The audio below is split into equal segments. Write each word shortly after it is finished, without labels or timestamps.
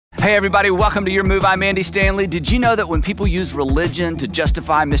Hey everybody, welcome to Your Move. I'm Andy Stanley. Did you know that when people use religion to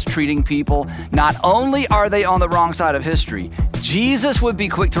justify mistreating people, not only are they on the wrong side of history, Jesus would be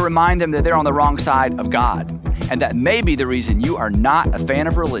quick to remind them that they're on the wrong side of God. And that may be the reason you are not a fan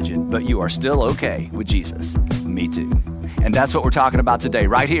of religion, but you are still okay with Jesus. Me too. And that's what we're talking about today,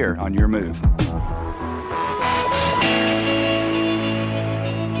 right here on Your Move.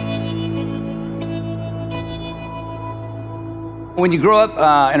 When you grow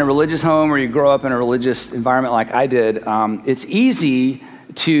up in a religious home or you grow up in a religious environment like I did, it's easy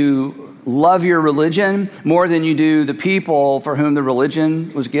to love your religion more than you do the people for whom the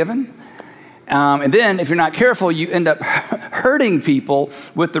religion was given. And then if you're not careful, you end up hurting people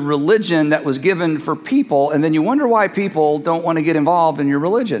with the religion that was given for people, and then you wonder why people don't want to get involved in your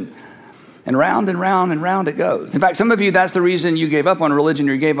religion. And round and round and round it goes. In fact, some of you, that's the reason you gave up on religion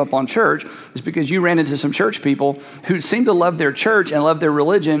or you gave up on church, is because you ran into some church people who seemed to love their church and love their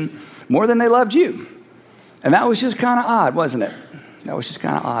religion more than they loved you. And that was just kind of odd, wasn't it? That was just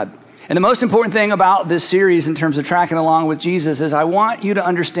kind of odd. And the most important thing about this series in terms of tracking along with Jesus is I want you to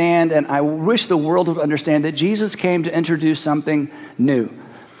understand, and I wish the world would understand, that Jesus came to introduce something new.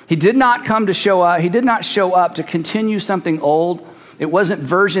 He did not come to show up. He did not show up to continue something old. It wasn't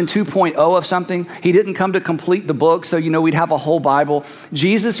version 2.0 of something. He didn't come to complete the book so we'd have a whole Bible.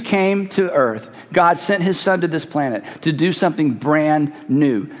 Jesus came to earth. God sent his son to this planet to do something brand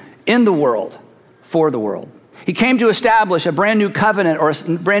new in the world, for the world. He came to establish a brand new covenant or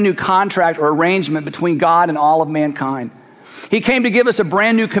a brand new contract or arrangement between God and all of mankind. He came to give us a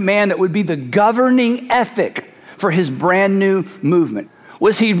brand new command that would be the governing ethic for his brand new movement.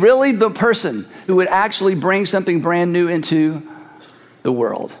 Was he really the person who would actually bring something brand new into the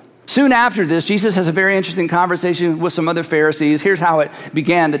world? Soon after this, Jesus has a very interesting conversation with some other Pharisees. Here's how it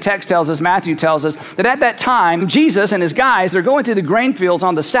began. The text tells us, Matthew tells us, that at that time, Jesus and his guys, they're going through the grain fields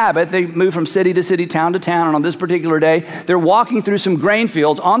on the Sabbath. They move from city to city, town to town, and on this particular day, they're walking through some grain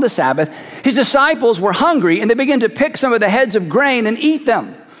fields on the Sabbath. His disciples were hungry, and they began to pick some of the heads of grain and eat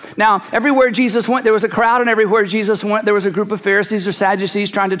them. Now, everywhere Jesus went, there was a crowd, and everywhere Jesus went, there was a group of Pharisees or Sadducees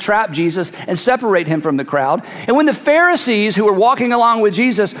trying to trap Jesus and separate him from the crowd. And when the Pharisees who were walking along with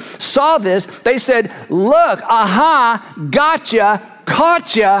Jesus saw this, they said, "Look, aha, gotcha,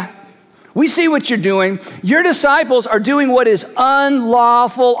 caught ya. We see what you're doing. Your disciples are doing what is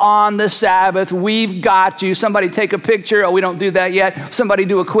unlawful on the Sabbath. We've got you." Somebody take a picture. Oh, we don't do that yet. Somebody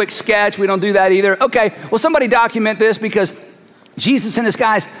do a quick sketch. We don't do that either. Okay, well, somebody document this because Jesus and his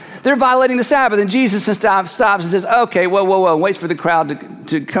guys, they're violating the Sabbath. And Jesus stops and says, "Okay, whoa," and waits for the crowd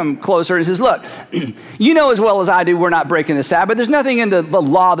to come closer. And he says, "Look, you know as well as I do we're not breaking the Sabbath. There's nothing in the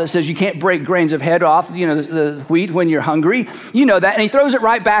law that says you can't break grains of head off, the wheat when you're hungry. You know that." And he throws it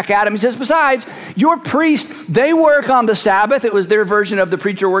right back at him. He says, "Besides, your priests, they work on the Sabbath." It was their version of the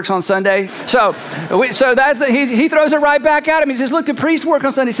preacher works on Sunday. So that's he throws it right back at him. He says, "Look, the priests work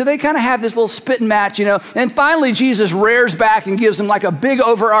on Sunday." So they kind of have this little spitting match, And finally, Jesus rears back and gives them like a big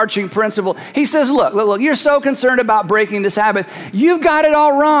overarching principle. He says, look, you're so concerned about breaking the Sabbath. You've got it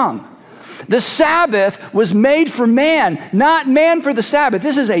all wrong. The Sabbath was made for man, not man for the Sabbath.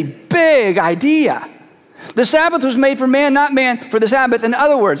 This is a big idea. The Sabbath was made for man, not man for the Sabbath. In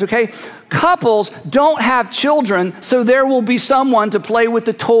other words, couples don't have children, so there will be someone to play with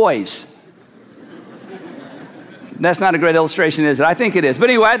the toys. That's not a great illustration, is it? I think it is.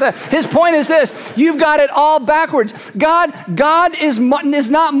 But anyway, his point is this: you've got it all backwards. God is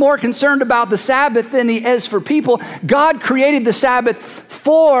not more concerned about the Sabbath than he is for people. God created the Sabbath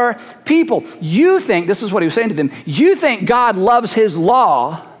for people. You think, this is what he was saying to them, you think God loves his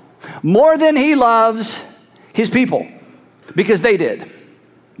law more than he loves his people, because they did.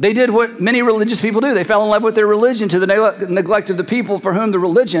 They did what many religious people do. They fell in love with their religion to the neglect of the people for whom the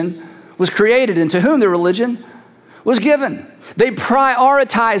religion was created and to whom the religion was given. They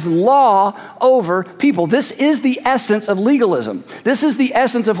prioritize law over people. This is the essence of legalism. This is the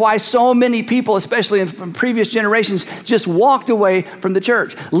essence of why so many people, especially from previous generations, just walked away from the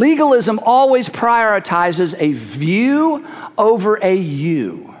church. Legalism always prioritizes a view over a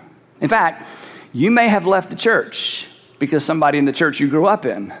you. In fact, you may have left the church because somebody in the church you grew up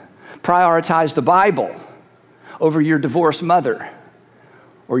in prioritized the Bible over your divorced mother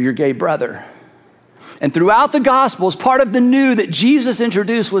or your gay brother. And throughout the Gospels, part of the new that Jesus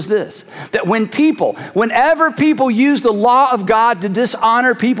introduced was this: that whenever people use the law of God to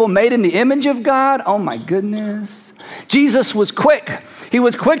dishonor people made in the image of God, oh my goodness, Jesus was quick. He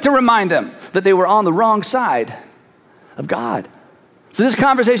was quick to remind them that they were on the wrong side of God. So this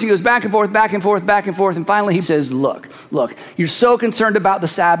conversation goes back and forth, back and forth, back and forth. And finally he says, look, you're so concerned about the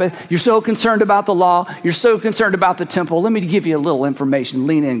Sabbath. You're so concerned about the law. You're so concerned about the temple. Let me give you a little information.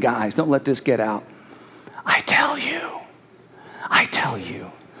 Lean in, guys. Don't let this get out. I tell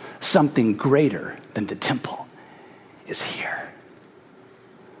you, something greater than the temple is here.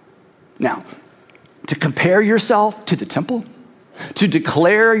 Now, to compare yourself to the temple, to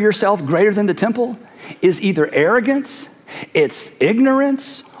declare yourself greater than the temple, is either arrogance, it's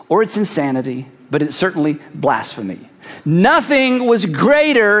ignorance, or it's insanity, but it's certainly blasphemy. Nothing was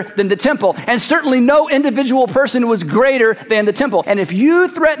greater than the temple, and certainly no individual person was greater than the temple. And if you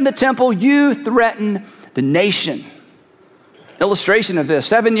threaten the temple, you threaten the nation. Illustration of this,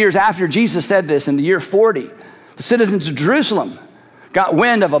 7 years after Jesus said this, in the year 40, the citizens of Jerusalem got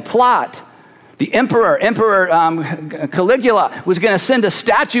wind of a plot. The emperor Caligula was going to send a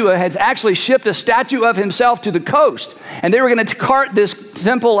statue, had actually shipped a statue of himself to the coast. And they were going to cart this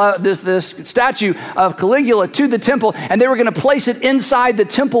temple, this statue of Caligula to the temple, and they were going to place it inside the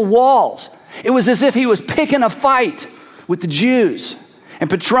temple walls. It was as if he was picking a fight with the Jews. And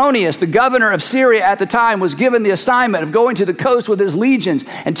Petronius, the governor of Syria at the time, was given the assignment of going to the coast with his legions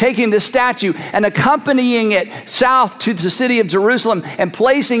and taking this statue and accompanying it south to the city of Jerusalem and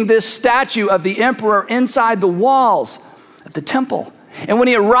placing this statue of the emperor inside the walls of the temple. And when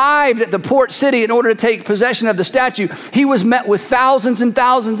he arrived at the port city in order to take possession of the statue, he was met with thousands and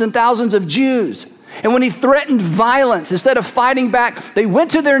thousands and thousands of Jews. And when he threatened violence, instead of fighting back, they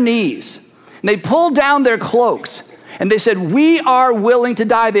went to their knees and they pulled down their cloaks. And they said, we are willing to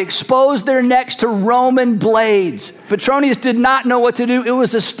die. They exposed their necks to Roman blades. Petronius did not know what to do. It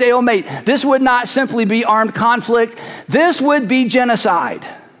was a stalemate. This would not simply be armed conflict. This would be genocide.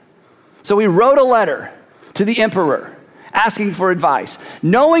 So he wrote a letter to the emperor asking for advice,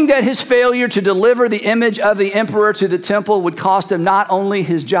 knowing that his failure to deliver the image of the emperor to the temple would cost him not only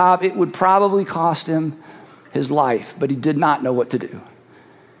his job, it would probably cost him his life. But he did not know what to do.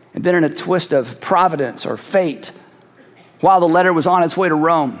 And then in a twist of providence or fate, while the letter was on its way to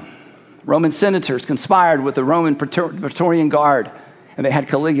Rome, Roman senators conspired with the Roman Praetorian Guard, and they had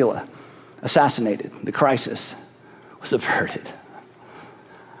Caligula assassinated. The crisis was averted.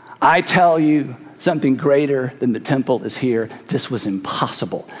 I tell you, something greater than the temple is here. This was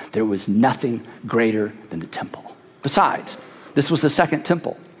impossible. There was nothing greater than the temple. Besides, this was the second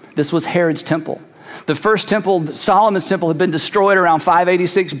temple. This was Herod's temple. The first temple, Solomon's temple, had been destroyed around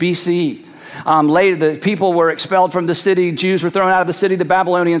 586 BC. Later, the people were expelled from the city. Jews were thrown out of the city. The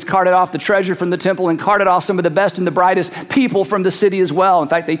Babylonians carted off the treasure from the temple and carted off some of the best and the brightest people from the city as well. In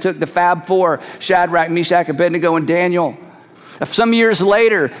fact, they took the Fab Four, Shadrach, Meshach, Abednego, and Daniel. Some years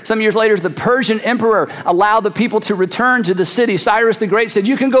later, the Persian emperor allowed the people to return to the city. Cyrus the Great said,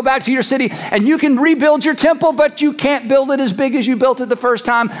 you can go back to your city and you can rebuild your temple, but you can't build it as big as you built it the first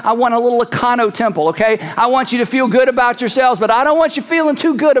time. I want a little Econo temple, okay? I want you to feel good about yourselves, but I don't want you feeling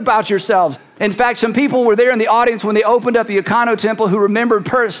too good about yourselves. In fact, some people were there in the audience when they opened up the Econo temple who remembered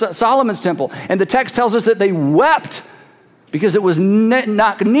Solomon's temple. And the text tells us that they wept because it was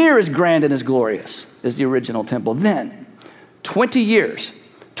not near as grand and as glorious as the original temple. Then, 20 years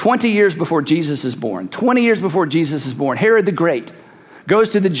before Jesus is born, Herod the Great goes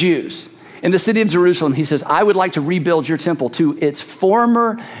to the Jews in the city of Jerusalem. He says, I would like to rebuild your temple to its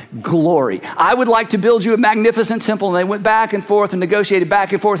former glory. I would like to build you a magnificent temple. And they went back and forth and negotiated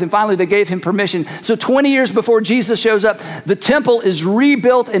back and forth. And finally, they gave him permission. So 20 years before Jesus shows up, the temple is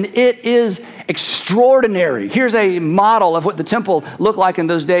rebuilt and it is extraordinary. Here's a model of what the temple looked like in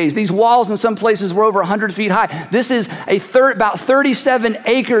those days. These walls in some places were over 100 feet high. This is about 37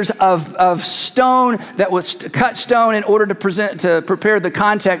 acres of stone that was cut stone in order to prepare the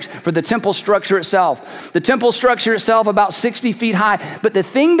context for the temple structure itself. The temple structure itself about 60 feet high. But the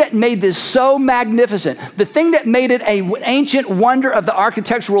thing that made this so magnificent, the thing that made it an ancient wonder of the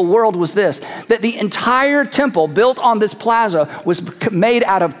architectural world was this, that the entire temple built on this plaza was made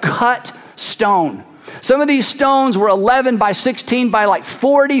out of cut stone. Some of these stones were 11 by 16 by like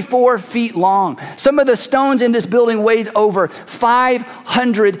 44 feet long. Some of the stones in this building weighed over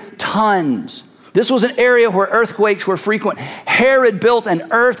 500 tons. This was an area where earthquakes were frequent. Herod built an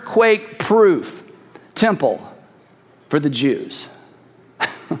earthquake-proof temple for the Jews.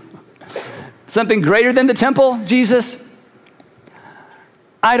 Something greater than the temple, Jesus?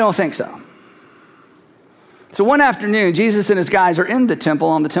 I don't think so. So one afternoon, Jesus and his guys are in the temple,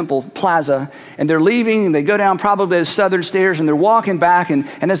 on the temple plaza, and they're leaving, and they go down probably the southern stairs, and they're walking back, and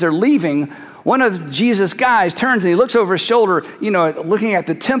as they're leaving, one of Jesus' guys turns and he looks over his shoulder, looking at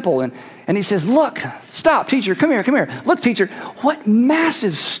the temple, and he says, look, stop, teacher, come here. Look, teacher, what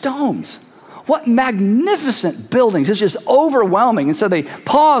massive stones. what magnificent buildings. It's just overwhelming. And so they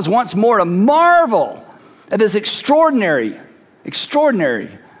pause once more to marvel at this extraordinary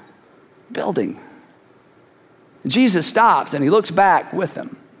building. Jesus stops and he looks back with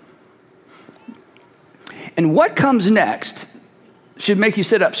them. And what comes next should make you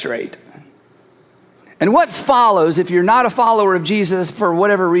sit up straight. And what follows, if you're not a follower of Jesus for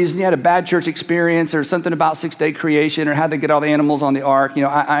whatever reason, you had a bad church experience or something about six-day creation or how they get all the animals on the ark,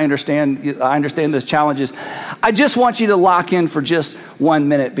 I understand those challenges. I just want you to lock in for just 1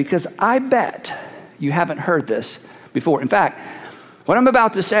 minute because I bet you haven't heard this before. In fact, what I'm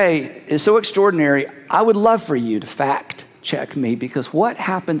about to say is so extraordinary, I would love for you to fact check me because what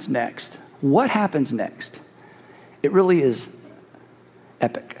happens next, it really is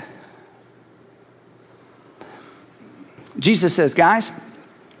epic. Jesus says, guys,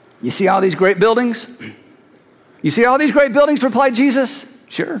 you see all these great buildings? You see all these great buildings, replied Jesus.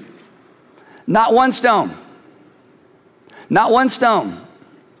 Sure. Not one stone. Not one stone.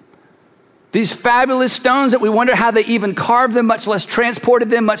 These fabulous stones that we wonder how they even carved them, much less transported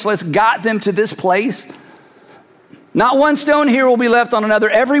them, much less got them to this place. Not one stone here will be left on another.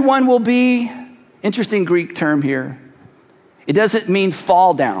 Everyone will be, interesting Greek term here. It doesn't mean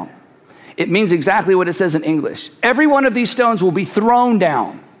fall down. It means exactly what it says in English. Every one of these stones will be thrown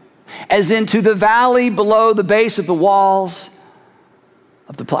down, as into the valley below the base of the walls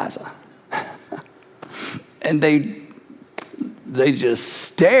of the plaza. And they just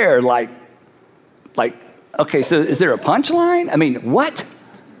stare like, okay, so is there a punchline? I mean, what?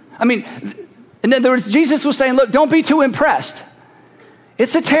 I mean, in other words, Jesus was saying, look, don't be too impressed.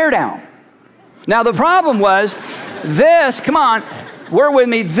 It's a teardown. Now, the problem was this, come on, work with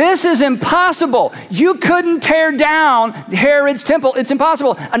me. This is impossible. You couldn't tear down Herod's temple. It's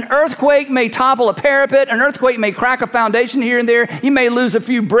impossible. An earthquake may topple a parapet. An earthquake may crack a foundation here and there. You may lose a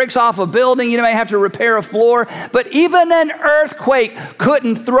few bricks off a building. You may have to repair a floor. But even an earthquake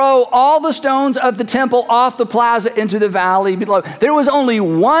couldn't throw all the stones of the temple off the plaza into the valley below. There was only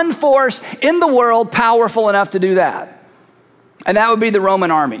one force in the world powerful enough to do that. And that would be the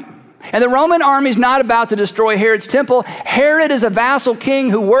Roman army. And the Roman army is not about to destroy Herod's temple. Herod is a vassal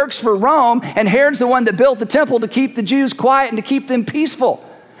king who works for Rome, and Herod's the one that built the temple to keep the Jews quiet and to keep them peaceful.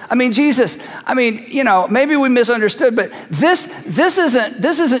 I mean, Jesus, maybe we misunderstood, but this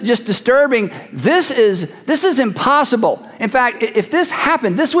isn't just disturbing. This is impossible. In fact, if this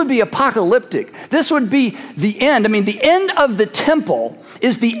happened, this would be apocalyptic. This would be the end. I mean, the end of the temple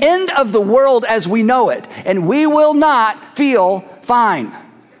is the end of the world as we know it, and we will not feel fine.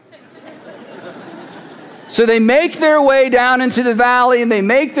 So they make their way down into the valley and they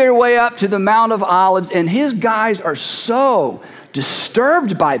make their way up to the Mount of Olives, and his guys are so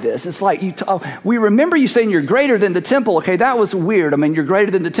disturbed by this. It's like, we remember you saying you're greater than the temple. Okay, that was weird. I mean, you're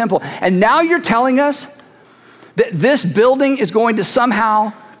greater than the temple. And now you're telling us that this building is going to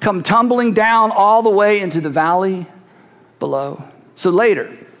somehow come tumbling down all the way into the valley below. So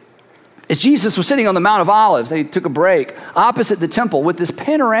later, as Jesus was sitting on the Mount of Olives, they took a break opposite the temple with this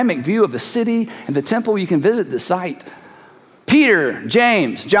panoramic view of the city and the temple. You can visit the site. Peter,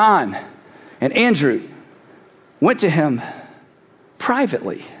 James, John, and Andrew went to him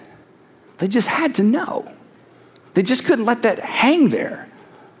privately. They just had to know. They just couldn't let that hang there.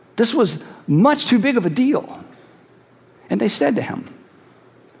 This was much too big of a deal. And they said to him,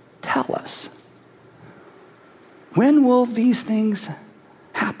 tell us, when will these things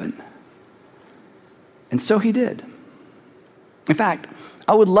happen? And so he did. In fact,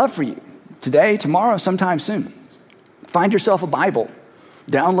 I would love for you today, tomorrow, sometime soon, find yourself a Bible.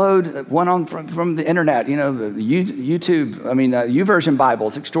 Download one from the internet, the YouTube, YouVersion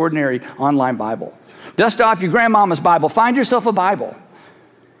Bibles, extraordinary online Bible. Dust off your grandmama's Bible. Find yourself a Bible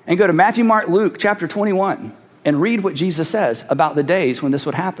and go to Matthew, Mark, Luke, chapter 21, and read what Jesus says about the days when this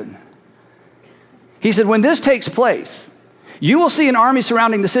would happen. He said, when this takes place, you will see an army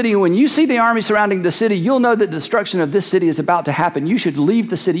surrounding the city, and when you see the army surrounding the city, you'll know that the destruction of this city is about to happen. You should leave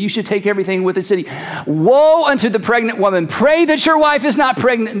the city. You should take everything with the city. Woe unto the pregnant woman. Pray that your wife is not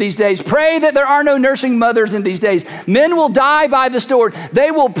pregnant in these days. Pray that there are no nursing mothers in these days. Men will die by the sword. They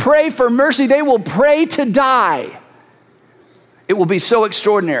will pray for mercy. They will pray to die. It will be so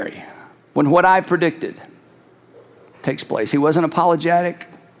extraordinary when what I've predicted takes place. He wasn't apologetic.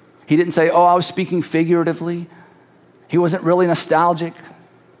 He didn't say, I was speaking figuratively. He wasn't really nostalgic.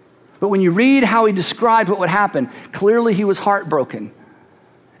 But when you read how he described what would happen, clearly he was heartbroken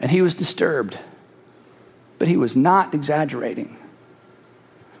and he was disturbed. But he was not exaggerating.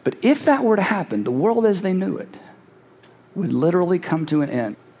 But if that were to happen, the world as they knew it would literally come to an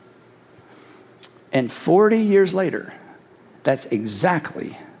end. And 40 years later, that's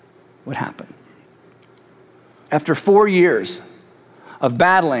exactly would happen. After 4 years of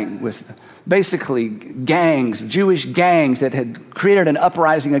battling with basically gangs, Jewish gangs that had created an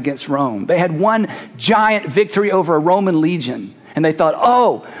uprising against Rome, they had one giant victory over a Roman legion. And they thought,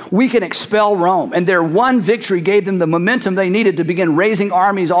 oh, we can expel Rome. And their one victory gave them the momentum they needed to begin raising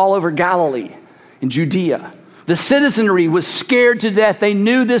armies all over Galilee and Judea. The citizenry was scared to death. They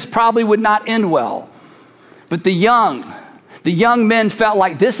knew this probably would not end well. But the young men felt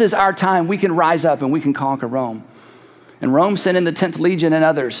like this is our time. We can rise up and we can conquer Rome. And Rome sent in the 10th Legion and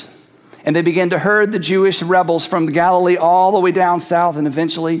others. And they began to herd the Jewish rebels from Galilee all the way down south. And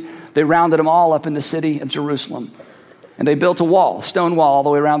eventually they rounded them all up in the city of Jerusalem. And they built a wall, stone wall, all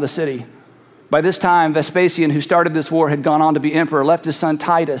the way around the city. By this time, Vespasian, who started this war, had gone on to be emperor, left his son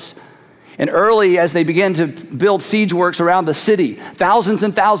Titus. And early, as they began to build siege works around the city, thousands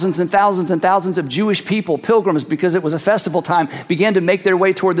and thousands and thousands and thousands of Jewish people, pilgrims, because it was a festival time, began to make their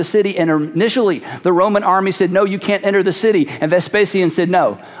way toward the city. And initially, the Roman army said, no, you can't enter the city. And Vespasian said,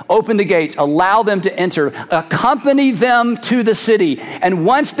 no, open the gates, allow them to enter, accompany them to the city. And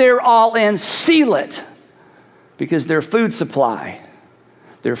once they're all in, seal it. Because their food supply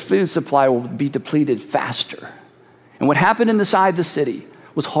will be depleted faster. And what happened inside the city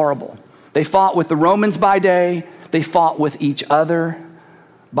was horrible. They fought with the Romans by day. They fought with each other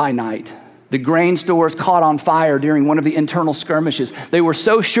by night. The grain stores caught on fire during one of the internal skirmishes. They were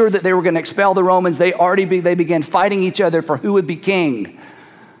so sure that they were going to expel the Romans, they began fighting each other for who would be king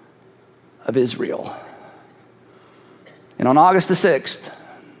of Israel. And on August the 6th,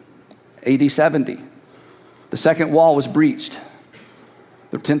 AD 70, the second wall was breached.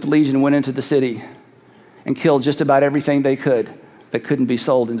 The 10th Legion went into the city and killed just about everything they could that couldn't be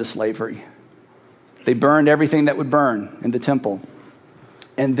sold into slavery. They burned everything that would burn in the temple.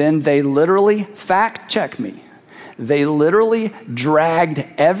 And then they literally, fact check me, they literally dragged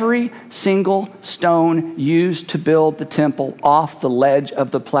every single stone used to build the temple off the ledge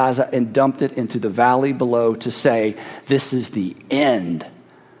of the plaza and dumped it into the valley below to say, this is the end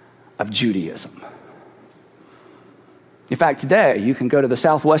of Judaism. In fact, today, you can go to the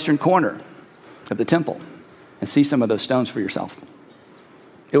southwestern corner of the temple and see some of those stones for yourself.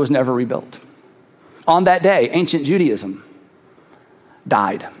 It was never rebuilt. On that day, ancient Judaism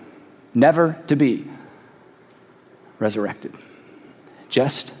died, never to be resurrected,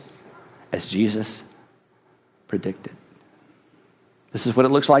 just as Jesus predicted. This is what it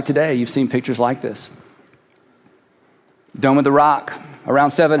looks like today. You've seen pictures like this. Dome of the Rock,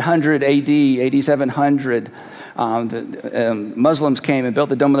 around 700 AD 700, Muslims came and built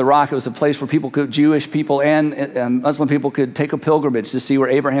the Dome of the Rock. It was a place where Jewish people and Muslim people could take a pilgrimage to see where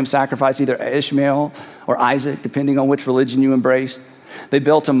Abraham sacrificed either Ishmael or Isaac, depending on which religion you embraced. They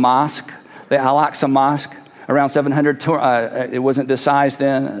built a mosque, the Al-Aqsa Mosque, around 700. It wasn't this size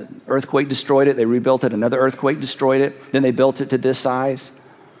then. An earthquake destroyed it. They rebuilt it. Another earthquake destroyed it. Then they built it to this size.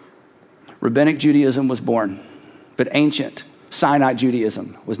 Rabbinic Judaism was born, but ancient Sinai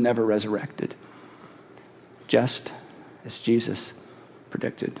Judaism was never resurrected, just as Jesus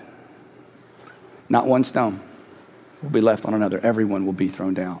predicted. Not one stone will be left on another. Everyone will be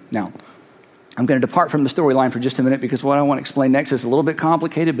thrown down. Now, I'm going to depart from the storyline for just a minute because what I want to explain next is a little bit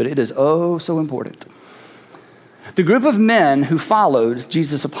complicated, but it is oh so important. The group of men who followed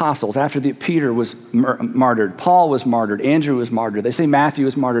Jesus' apostles after Peter was martyred, Paul was martyred, Andrew was martyred, they say Matthew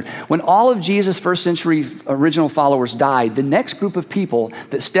was martyred. When all of Jesus' first century original followers died, the next group of people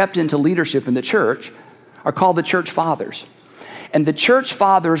that stepped into leadership in the church are called the church fathers. And the church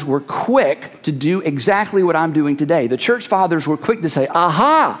fathers were quick to do exactly what I'm doing today. The church fathers were quick to say,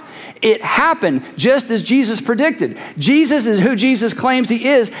 aha, it happened just as Jesus predicted. Jesus is who Jesus claims he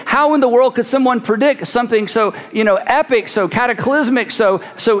is. How in the world could someone predict something so, epic, so cataclysmic,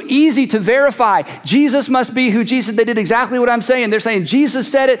 so easy to verify? Jesus must be who Jesus, they did exactly what I'm saying. They're saying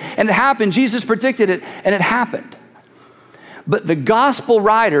Jesus said it and it happened. Jesus predicted it and it happened. But the gospel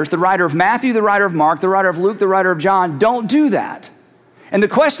writers, the writer of Matthew, the writer of Mark, the writer of Luke, the writer of John, don't do that. And the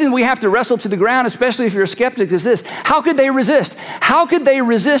question we have to wrestle to the ground, especially if you're a skeptic, is this: how could they resist? How could they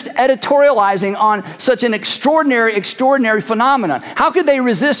resist editorializing on such an extraordinary phenomenon? How could they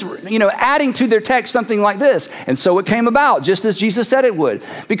resist, adding to their text something like this? And so it came about, just as Jesus said it would.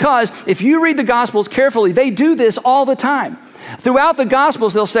 Because if you read the Gospels carefully, they do this all the time. Throughout the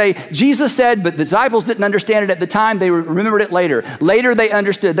Gospels, they'll say, Jesus said, but the disciples didn't understand it at the time. They remembered it later. Later, they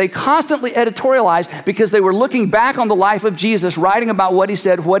understood. They constantly editorialized because they were looking back on the life of Jesus, writing about what he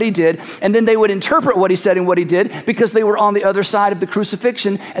said, what he did, and then they would interpret what he said and what he did because they were on the other side of the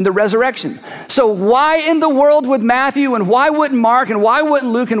crucifixion and the resurrection. So why in the world would Matthew and why wouldn't Mark and why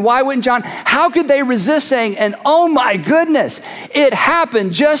wouldn't Luke and why wouldn't John, how could they resist saying, and oh my goodness, it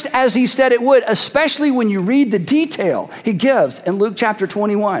happened just as he said it would, especially when you read the detail he gives in Luke chapter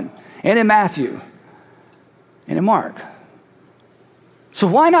 21 and in Matthew and in Mark. So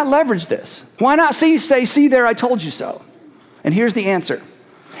why not leverage this? Why not say, see there, I told you so? And here's the answer.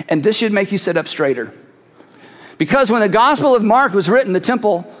 And this should make you sit up straighter. Because when the Gospel of Mark was written, the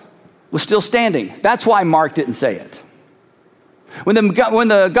temple was still standing. That's why Mark didn't say it. When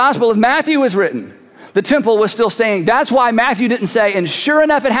the Gospel of Matthew was written, the temple was still standing. That's why Matthew didn't say, and sure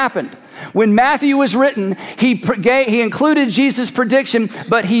enough, it happened. When Matthew was written, he included Jesus' prediction,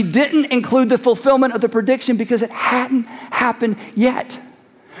 but he didn't include the fulfillment of the prediction because it hadn't happened yet.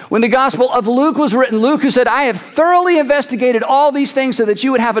 When the Gospel of Luke was written, Luke, who said, I have thoroughly investigated all these things so that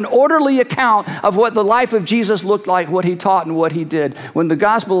you would have an orderly account of what the life of Jesus looked like, what he taught and what he did. When the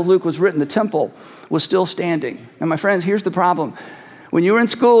Gospel of Luke was written, the temple was still standing. And my friends, here's the problem. When you were in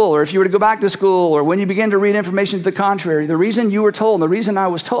school, or if you were to go back to school, or when you began to read information to the contrary, the reason you were told, and the reason I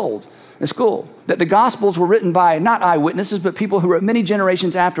was told in school, that the Gospels were written by not eyewitnesses, but people who wrote many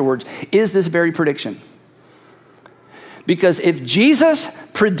generations afterwards, is this very prediction. Because if Jesus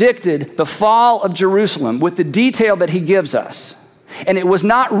predicted the fall of Jerusalem with the detail that he gives us, and it was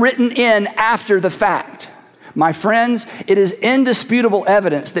not written in after the fact, my friends, it is indisputable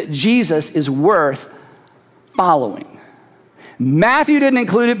evidence that Jesus is worth following. Matthew didn't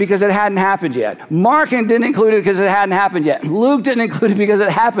include it because it hadn't happened yet. Mark didn't include it because it hadn't happened yet. Luke didn't include it because it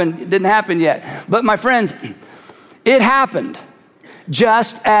didn't happen yet. But my friends, it happened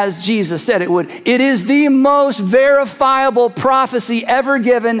just as Jesus said it would. It is the most verifiable prophecy ever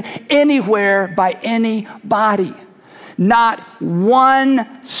given anywhere by anybody. Not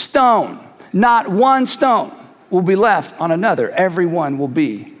one stone will be left on another. Every one will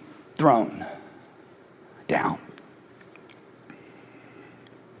be thrown down.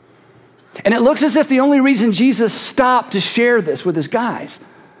 And it looks as if the only reason Jesus stopped to share this with his guys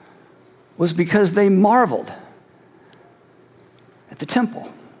was because they marveled at the temple,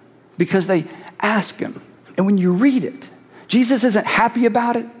 because they asked him. And when you read it, Jesus isn't happy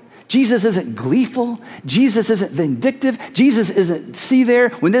about it. Jesus isn't gleeful. Jesus isn't vindictive. Jesus isn't, see there,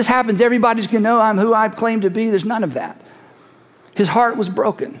 when this happens, everybody's going to know I'm who I claim to be. There's none of that. His heart was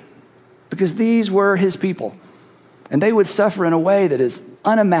broken because these were his people. And they would suffer in a way that is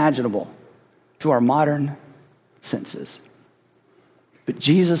unimaginable to our modern senses. But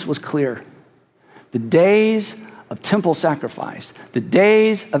Jesus was clear. The days of temple sacrifice, the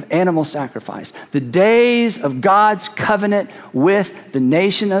days of animal sacrifice, the days of God's covenant with the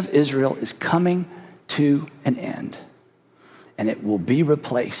nation of Israel is coming to an end. And it will be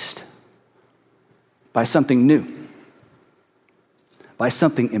replaced by something new, by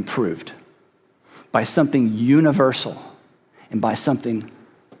something improved, by something universal, and by something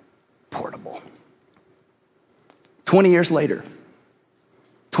portable. 20 years later,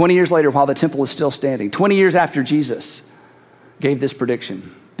 while the temple is still standing, 20 years after Jesus gave this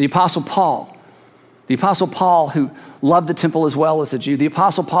prediction, the Apostle Paul who loved the temple as well as the Jew, the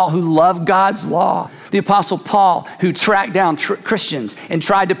Apostle Paul who loved God's law, the Apostle Paul who tracked down Christians and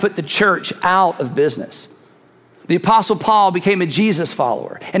tried to put the church out of business. The Apostle Paul became a Jesus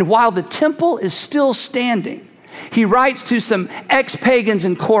follower. And while the temple is still standing, he writes to some ex-pagans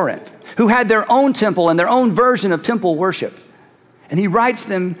in Corinth who had their own temple and their own version of temple worship. And he writes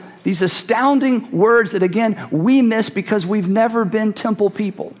them these astounding words that, again, we miss because we've never been temple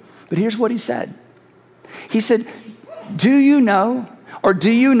people. But here's what he said. He said, do you know, or do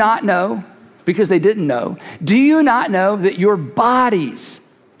you not know, because they didn't know, do you not know that your bodies,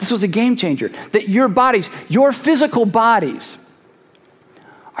 this was a game changer, that your bodies, your physical bodies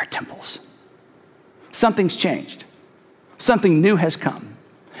are temples. Something's changed. Something new has come.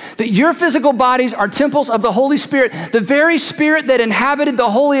 That your physical bodies are temples of the Holy Spirit, the very Spirit that inhabited the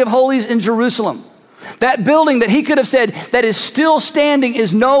Holy of Holies in Jerusalem. That building that he could have said that is still standing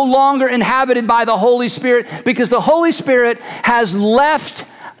is no longer inhabited by the Holy Spirit because the Holy Spirit has left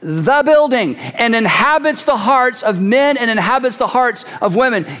the building and inhabits the hearts of men and inhabits the hearts of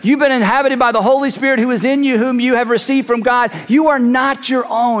women. You've been inhabited by the Holy Spirit who is in you, whom you have received from God. You are not your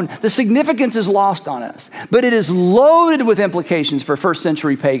own. The significance is lost on us, but it is loaded with implications for first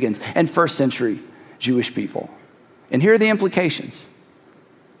century pagans and first century Jewish people. And here are the implications.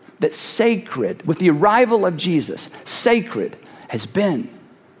 that sacred, with the arrival of Jesus, sacred has been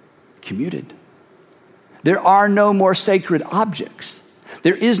commuted. There are no more sacred objects.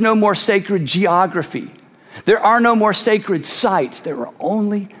 There is no more sacred geography. There are no more sacred sites. There are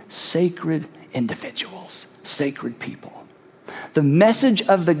only sacred individuals, sacred people. The message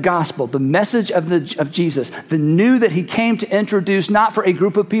of the gospel, the message of Jesus, the new that he came to introduce, not for a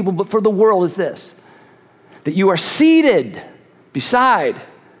group of people, but for the world, is this: that you are seated beside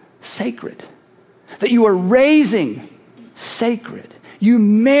sacred, that you are raising sacred, you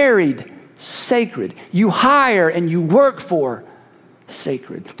married sacred, you hire and you work for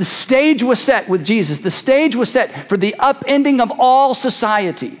sacred. The stage was set with Jesus. The stage was set for the upending of all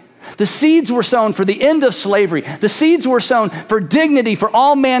society. The seeds were sown for the end of slavery. The seeds were sown for dignity for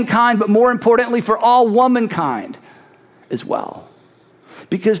all mankind, but more importantly, for all womankind as well.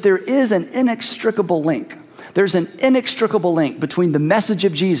 Because there is an inextricable link. There's an inextricable link between the message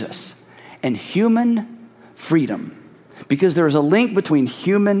of Jesus and human freedom. Because there is a link between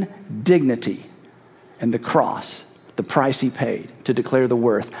human dignity and the cross, the price he paid to declare the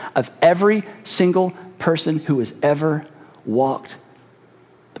worth of every single person who has ever walked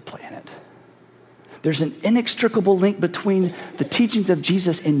the planet. There's an inextricable link between the teachings of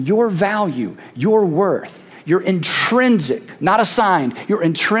Jesus and your value, your worth, your intrinsic, not assigned, your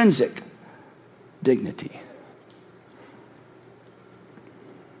intrinsic dignity.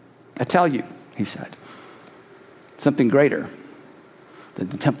 I tell you, he said, something greater than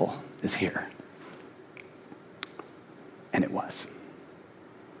the temple is here. And it was.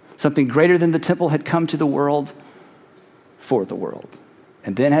 Something greater than the temple had come to the world for the world.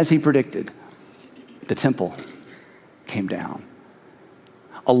 And then, as he predicted, the temple came down,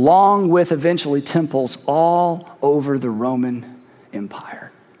 along with eventually temples all over the Roman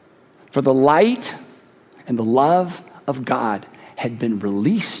Empire. For the light and the love of God had been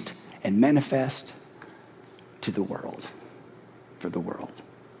released and manifest to the world, for the world.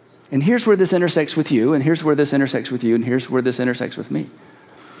 And here's where this intersects with you, and here's where this intersects with you, and here's where this intersects with me.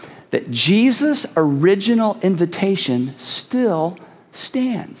 That Jesus' original invitation still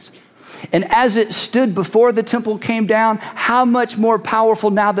stands. And as it stood before the temple came down, how much more powerful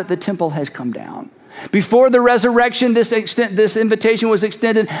now that the temple has come down. Before the resurrection, this invitation was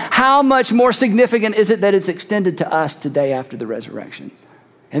extended. How much more significant is it that it's extended to us today after the resurrection?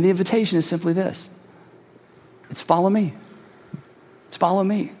 And the invitation is simply this. It's follow me. It's follow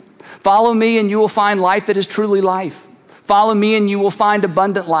me. Follow me and you will find life that is truly life. Follow me and you will find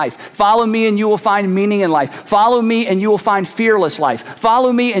abundant life. Follow me and you will find meaning in life. Follow me and you will find fearless life.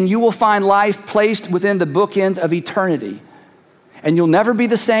 Follow me and you will find life placed within the bookends of eternity. And you'll never be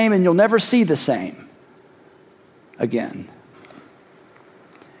the same and you'll never see the same again.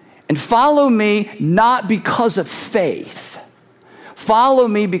 And follow me not because of faith. Follow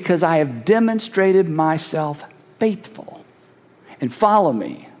me because I have demonstrated myself faithful. And follow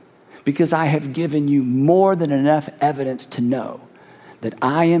me because I have given you more than enough evidence to know that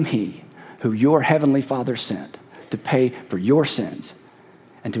I am he who your heavenly Father sent to pay for your sins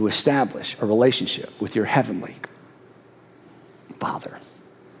and to establish a relationship with your heavenly Father.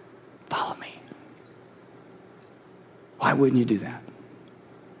 Follow me. Why wouldn't you do that?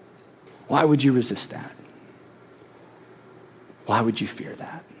 Why would you resist that? Why would you fear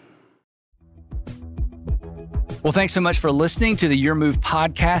that? Well, thanks so much for listening to the Your Move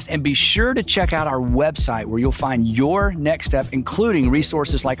podcast, and be sure to check out our website where you'll find your next step, including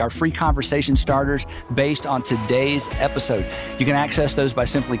resources like our free conversation starters based on today's episode. You can access those by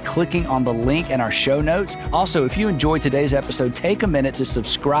simply clicking on the link in our show notes. Also, if you enjoyed today's episode, take a minute to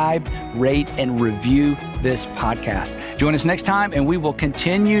subscribe, rate, and review this podcast. Join us next time, and we will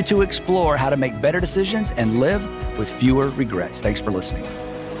continue to explore how to make better decisions and live with fewer regrets. Thanks for listening.